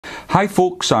Hi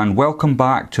folks, and welcome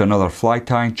back to another fly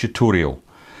tying tutorial.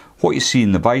 What you see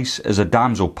in the vise is a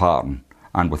damsel pattern,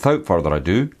 and without further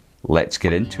ado, let's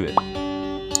get into it.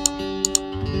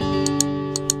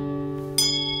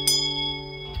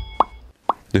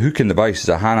 The hook in the vise is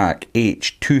a Hanak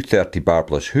H230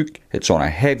 barbless hook. It's on a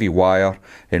heavy wire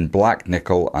in black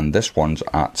nickel, and this one's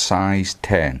at size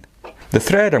 10. The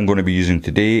thread I'm going to be using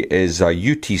today is a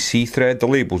UTC thread. The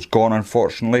label's gone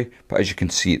unfortunately, but as you can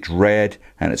see it's red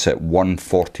and it's at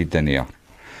 140 denier.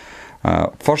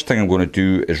 First thing I'm going to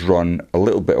do is run a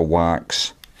little bit of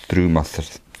wax through my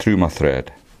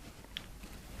thread.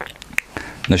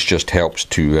 This just helps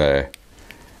to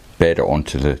bed it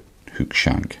onto the hook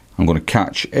shank. I'm going to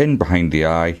catch in behind the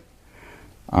eye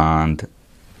and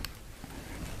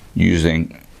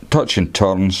using touch and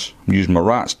turns. I'm using my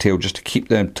rat's tail just to keep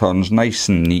them turns nice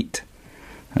and neat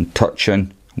and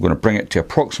touching. I'm going to bring it to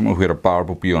approximately where a barb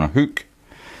will be on a hook,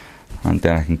 and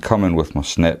then I can come in with my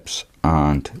snips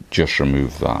and just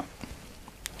remove that.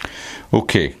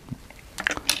 Okay,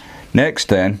 next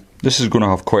then, this is going to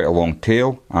have quite a long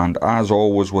tail, and as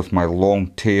always with my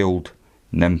long-tailed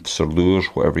nymphs or lures,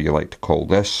 whatever you like to call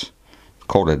this, it's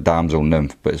called a damsel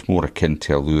nymph, but it's more akin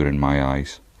to a lure in my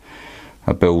eyes.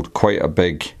 I build quite a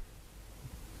big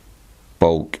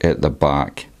bulk at the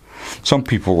back. Some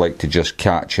people like to just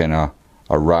catch in a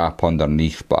wrap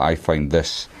underneath, but I find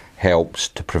this helps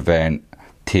to prevent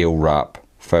tail wrap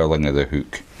fouling of the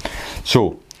hook.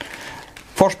 So,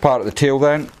 first part of the tail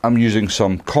then, I'm using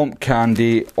some Comp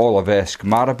Candy Oliveesque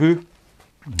Marabou.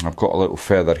 I've got a little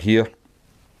feather here,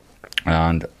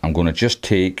 and I'm going to just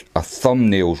take a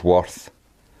thumbnail's worth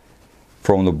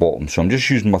from the bottom. So I'm just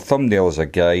using my thumbnail as a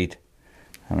guide,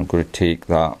 and I'm going to take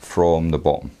that from the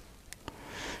bottom.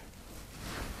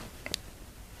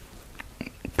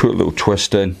 Put a little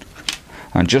twist in,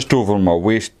 and just over my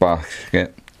waist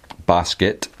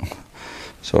basket,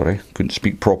 sorry, couldn't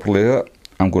speak properly there,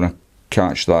 I'm going to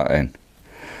catch that in,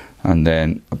 and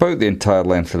then about the entire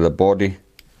length of the body,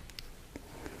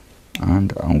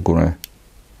 and I'm going to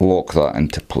lock that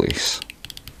into place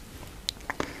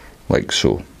like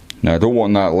so. Now I don't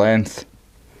want that length.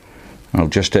 I'll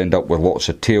just end up with lots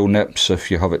of tail nips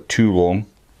if you have it too long.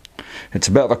 It's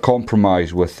a bit of a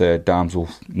compromise with damsel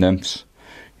nymphs.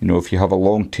 You know, if you have a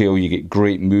long tail you get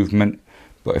great movement,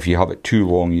 but if you have it too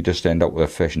long you just end up with a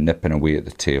fish nipping away at the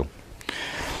tail.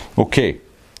 Okay,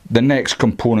 the next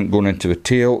component going into the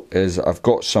tail is I've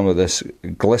got some of this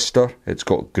glister. It's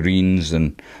got greens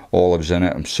and olives in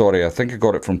it. I'm sorry, I think I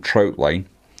got it from Troutline.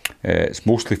 It's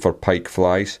mostly for pike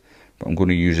flies, but I'm going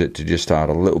to use it to just add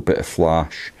a little bit of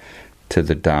flash to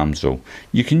the damsel.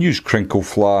 You can use crinkle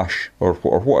flash or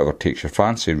whatever takes your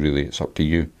fancy, really, it's up to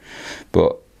you.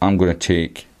 But I'm going to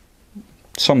take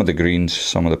some of the greens,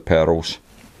 some of the pearls,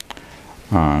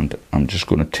 and I'm just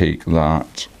going to take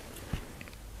that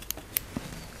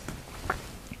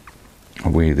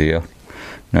away there.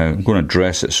 Now I'm going to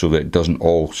dress it so that it doesn't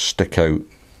all stick out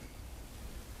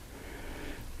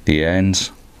the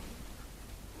ends.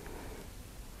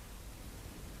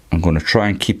 I'm going to try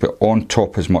and keep it on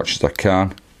top as much as I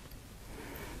can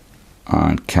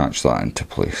and catch that into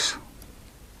place.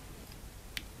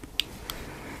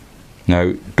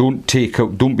 Now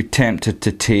don't be tempted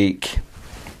to take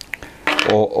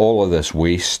all of this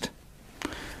waste.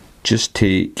 Just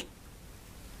take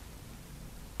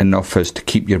enough as to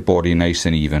keep your body nice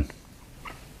and even.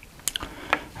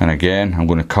 And again, I'm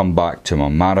going to come back to my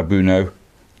marabou now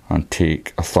and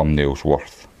take a thumbnail's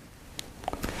worth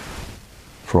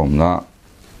from that.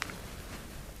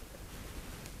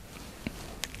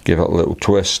 Give it a little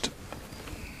twist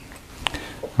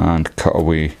and cut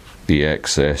away the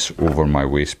excess over my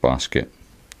wastebasket.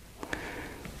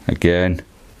 Again,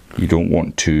 you don't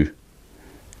want to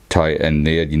tie it in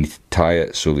there. You need to tie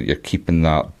it so that you're keeping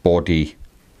that body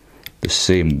the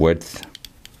same width,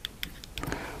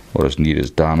 or as near as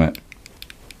damn it,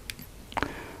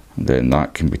 and then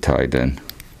that can be tied in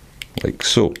like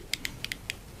so,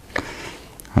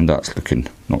 and that's looking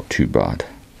not too bad.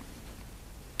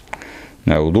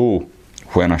 Now, although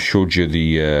when I showed you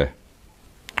the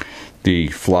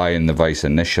fly in the vise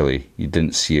initially you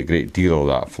didn't see a great deal of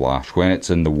that flash, when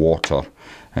it's in the water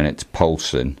and it's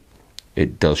pulsing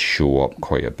it does show up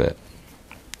quite a bit.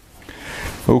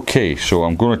 Okay, so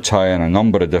I'm going to tie in a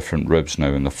number of different ribs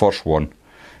now, and the first one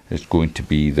is going to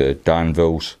be the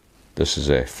Danvilles. This is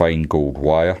a fine gold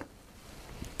wire.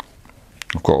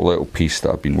 I've got a little piece that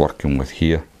I've been working with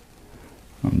here.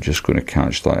 I'm just going to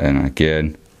catch that in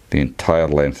again, the entire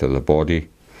length of the body.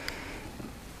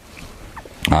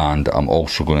 And I'm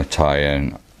also going to tie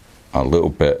in a little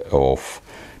bit of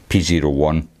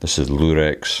P01. This is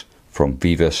Lurex from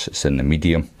Veevus, it's in the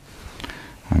medium.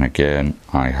 And again,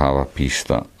 I have a piece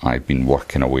that I've been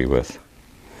working away with.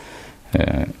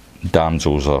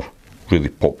 Damsels are really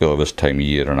popular this time of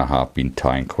year, and I have been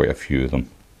tying quite a few of them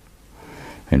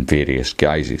in various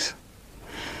guises.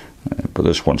 But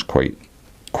this one's quite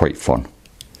fun.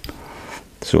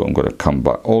 So I'm going to come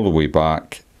back all the way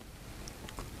back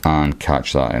and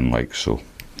catch that in like so.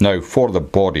 Now for the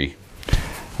body,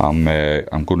 I'm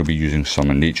going to be using some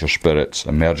of Nature Spirit's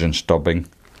Emergence dubbing.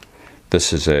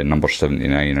 This is number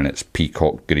 79 and it's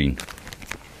peacock green.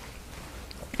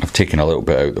 I've taken a little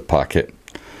bit out of the packet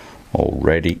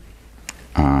already,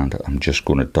 and I'm just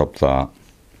going to dub that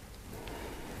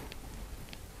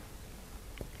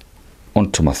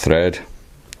onto my thread.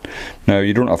 Now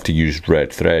you don't have to use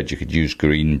red thread, you could use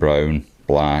green, brown,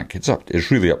 black,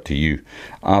 it's really up to you.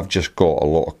 I've just got a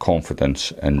lot of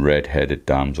confidence in red-headed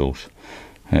damsels.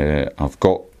 I've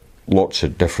got lots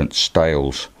of different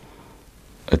styles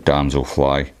of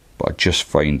damselfly, but I just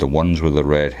find the ones with the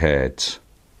red heads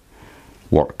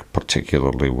work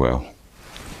particularly well.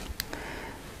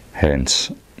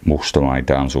 Hence most of my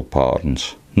damsel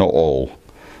patterns, not all,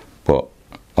 but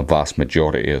a vast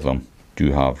majority of them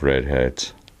do have red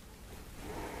heads.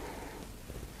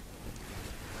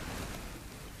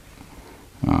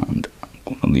 And I'm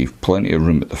going to leave plenty of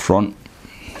room at the front.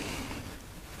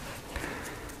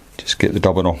 Just get the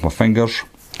dubbing off my fingers.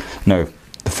 Now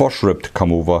the first rib to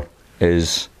come over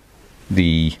is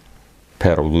the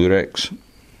pearl lurex,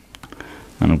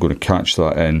 and I'm going to catch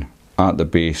that in at the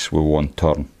base with one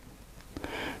turn.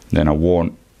 Then I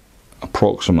want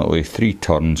approximately 3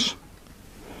 turns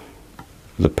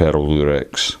of the pearl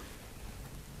lurex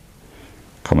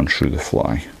coming through the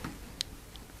fly,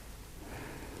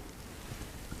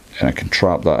 and I can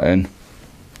trap that in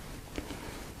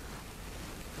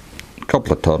a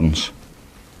couple of turns.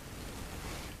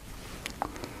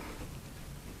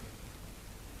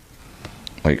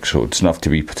 Like so. It's enough to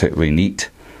be particularly neat.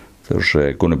 There's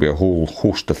going to be a whole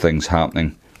host of things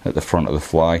happening at the front of the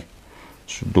fly,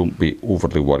 so don't be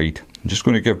overly worried. I'm just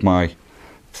going to give my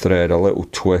thread a little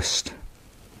twist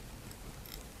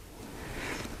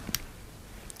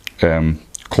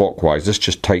clockwise. This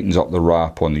just tightens up the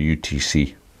wrap on the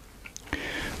UTC.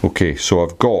 Okay, so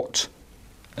I've got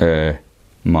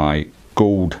my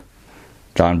gold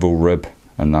Danville rib,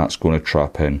 and that's going to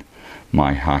trap in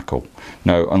my hackle.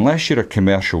 Now unless you're a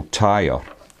commercial tyer,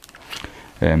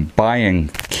 buying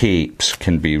capes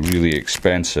can be really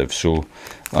expensive, so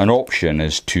an option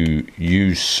is to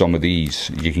use some of these.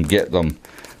 You can get them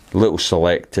little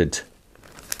selected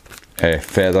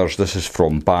feathers. This is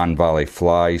from Bann Valley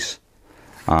Flies,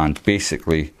 and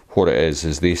basically what it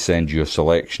is they send you a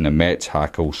selection of Metz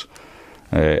hackles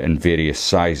in various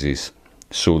sizes,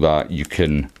 so that you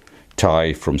can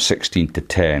tie from 16 to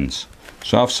 10s.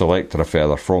 So I've selected a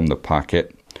feather from the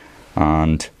packet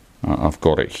and I've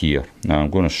got it here. Now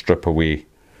I'm going to strip away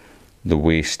the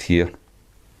waste here.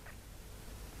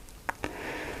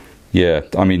 Yeah,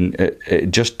 I mean it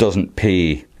just doesn't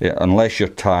pay, unless you're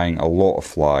tying a lot of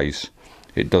flies,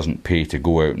 it doesn't pay to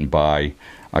go out and buy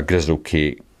a grizzle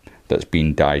cape that's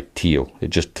been dyed teal.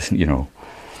 It just, you know,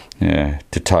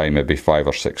 to tie maybe 5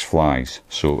 or 6 flies.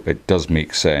 So it does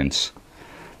make sense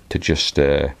to just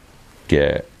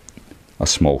get a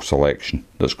small selection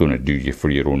that's going to do you for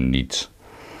your own needs.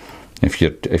 If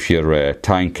you're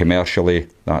tying commercially,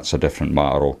 that's a different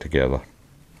matter altogether.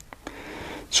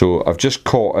 So I've just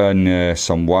caught in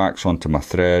some wax onto my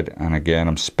thread, and again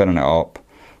I'm spinning it up.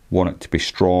 Want it to be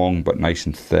strong but nice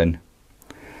and thin,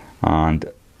 and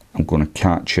I'm going to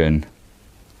catch in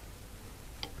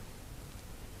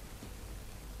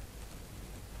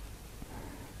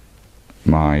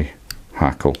my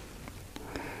hackle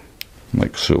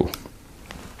like so.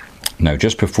 Now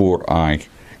just before I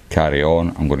carry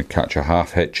on, I'm going to catch a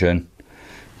half hitch in,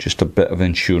 just a bit of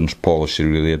insurance policy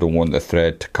really. I don't want the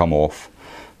thread to come off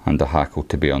and the hackle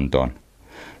to be undone.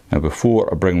 Now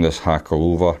before I bring this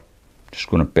hackle over, I'm just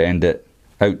going to bend it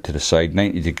out to the side,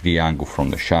 90-degree angle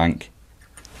from the shank,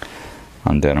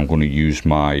 and then I'm going to use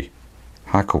my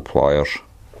hackle pliers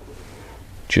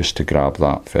just to grab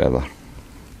that feather.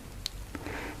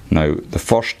 Now the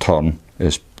first turn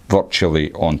is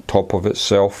virtually on top of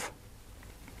itself,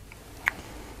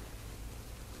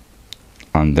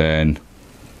 and then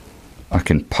I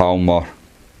can palmer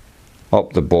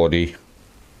up the body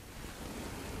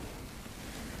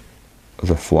of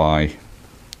the fly,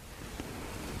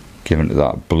 giving it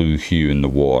that blue hue in the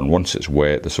water, and once it's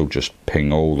wet this will just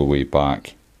ping all the way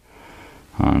back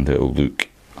and it'll look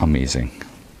amazing.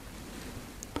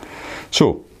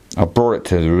 So I brought it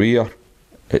to the rear,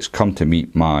 it's come to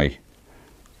meet my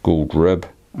gold rib,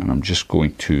 and I'm just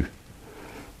going to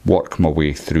work my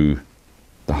way through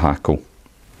the hackle.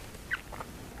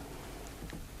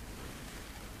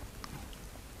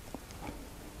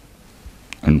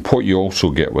 And what you also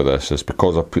get with this is,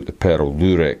 because I put the pearl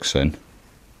Lurex in,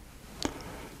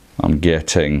 I'm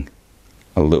getting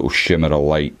a little shimmer of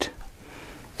light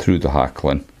through the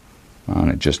hackling, and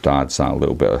it just adds that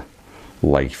little bit of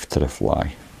life to the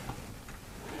fly.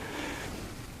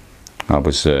 I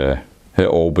was at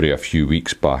Albury a few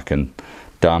weeks back, and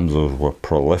damsels were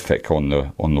prolific on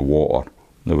the water.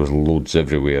 There was loads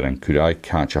everywhere, and could I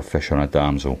catch a fish on a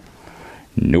damsel?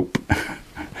 Nope.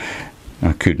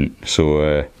 I couldn't.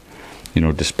 So you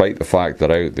know, despite the fact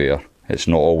they're out there, it's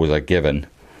not always a given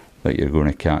that you're going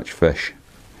to catch fish.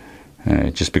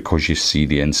 Just because you see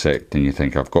the insect and you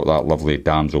think, I've got that lovely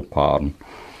damsel pattern,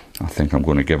 I think I'm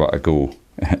going to give it a go.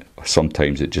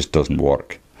 Sometimes it just doesn't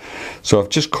work. So I've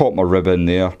just caught my rib in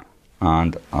there,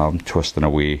 and I'm twisting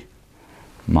away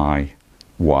my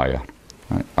wire.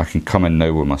 I can come in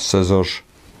now with my scissors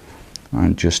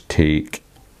and just take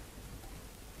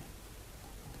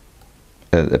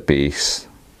at the base.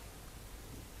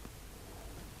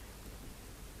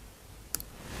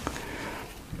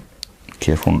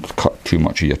 Careful not to cut too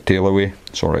much of your tail away.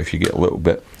 It's alright if you get a little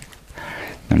bit.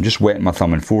 I'm just wetting my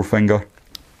thumb and forefinger,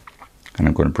 and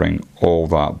I'm going to bring all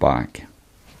that back.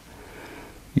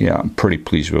 Yeah, I'm pretty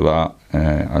pleased with that.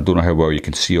 I don't know how well you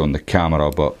can see on the camera,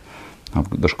 but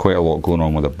there's quite a lot going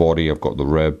on with the body. I've got the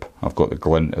rib, I've got the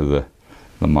glint of the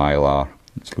mylar.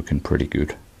 It's looking pretty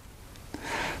good.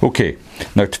 Okay,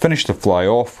 now to finish the fly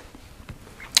off,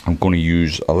 I'm going to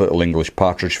use a little English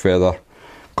partridge feather.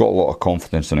 Got a lot of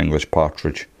confidence in English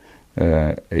partridge.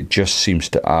 It just seems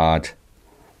to add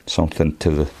something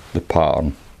to the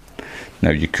pattern. Now,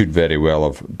 you could very well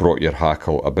have brought your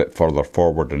hackle a bit further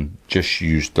forward and just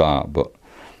used that, but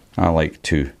I like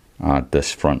to add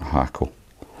this front hackle.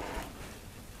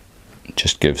 It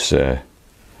just gives the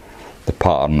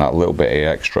pattern that little bit of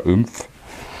extra oomph.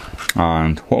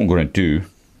 And what I'm going to do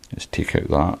is take out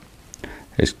that,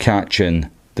 is catch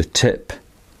in the tip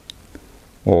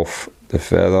of the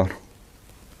feather,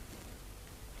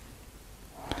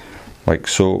 like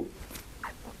so.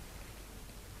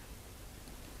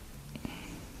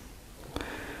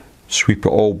 Sweep it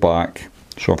all back.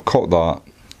 So I've caught that,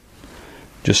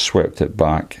 just swept it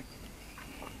back.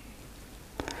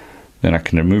 Then I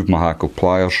can remove my hackle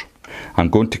pliers. I'm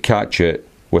going to catch it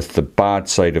with the bad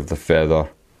side of the feather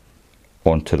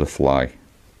onto the fly.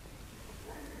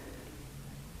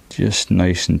 Just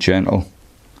nice and gentle.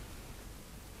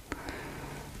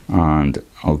 And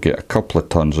I'll get a couple of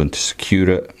turns in to secure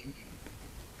it.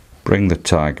 Bring the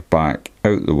tag back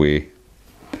out the way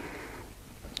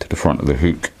to the front of the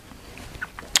hook.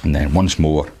 And then once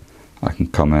more, I can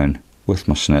come in with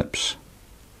my snips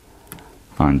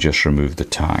and just remove the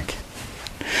tag.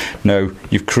 Now,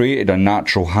 you've created a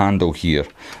natural handle here.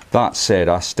 That said,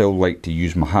 I still like to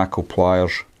use my hackle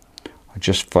pliers. I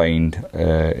just find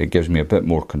it gives me a bit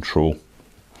more control.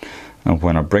 And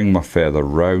when I bring my feather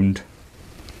round,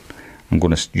 I'm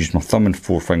going to use my thumb and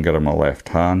forefinger in my left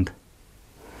hand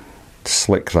to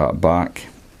slick that back.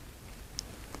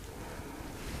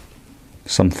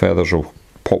 Some feathers will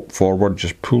pop forward,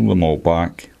 just pull them all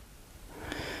back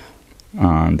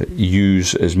and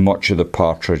use as much of the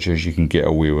partridge as you can get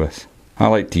away with. I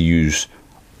like to use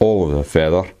all of the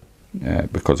feather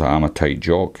because I am a tight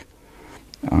jock,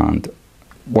 and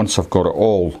once I've got it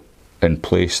all in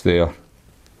place there,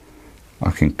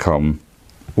 I can come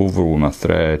over with my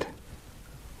thread,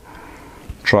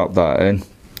 trap that in,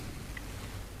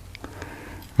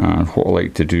 and what I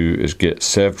like to do is get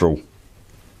several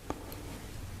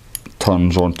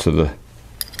turns onto the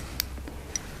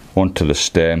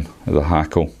stem of the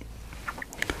hackle,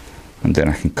 and then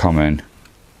I can come in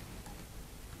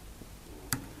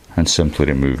and simply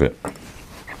remove it.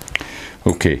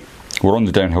 Okay, we're on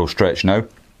the downhill stretch now.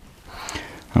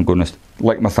 I'm going to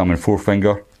lick my thumb and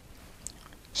forefinger,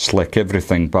 slick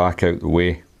everything back out the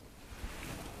way,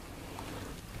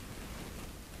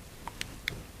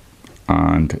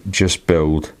 and just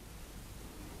build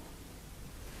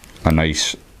a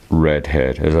nice red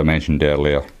head. As I mentioned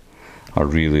earlier, I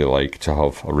really like to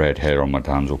have a red head on my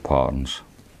damsel patterns.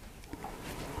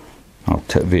 I'll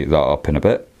titivate that up in a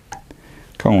bit.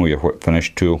 Come on with your whip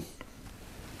finish tool.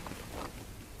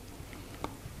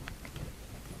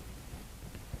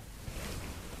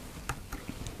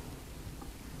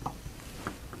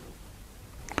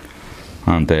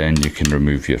 And then you can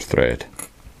remove your thread.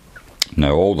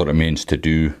 Now all that remains to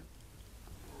do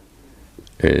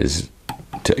is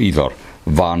to either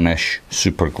varnish,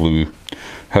 super glue,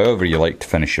 however you like to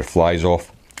finish your flies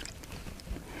off.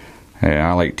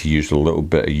 I like to use a little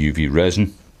bit of UV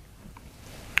resin.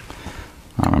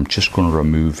 just going to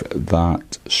remove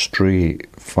that stray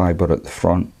fibre at the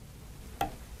front,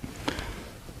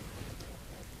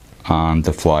 and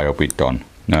the fly will be done.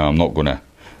 Now I'm not going to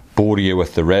bore you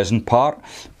with the resin part,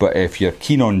 but if you're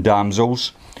keen on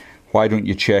damsels, why don't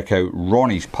you check out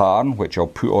Ronnie's pattern, which I'll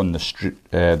put on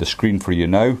the screen for you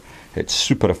now. It's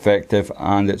super effective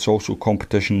and it's also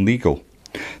competition legal.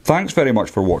 Thanks very much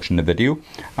for watching the video,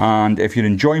 and if you're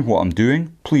enjoying what I'm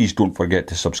doing, please don't forget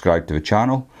to subscribe to the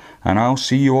channel, and I'll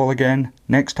see you all again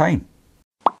next time.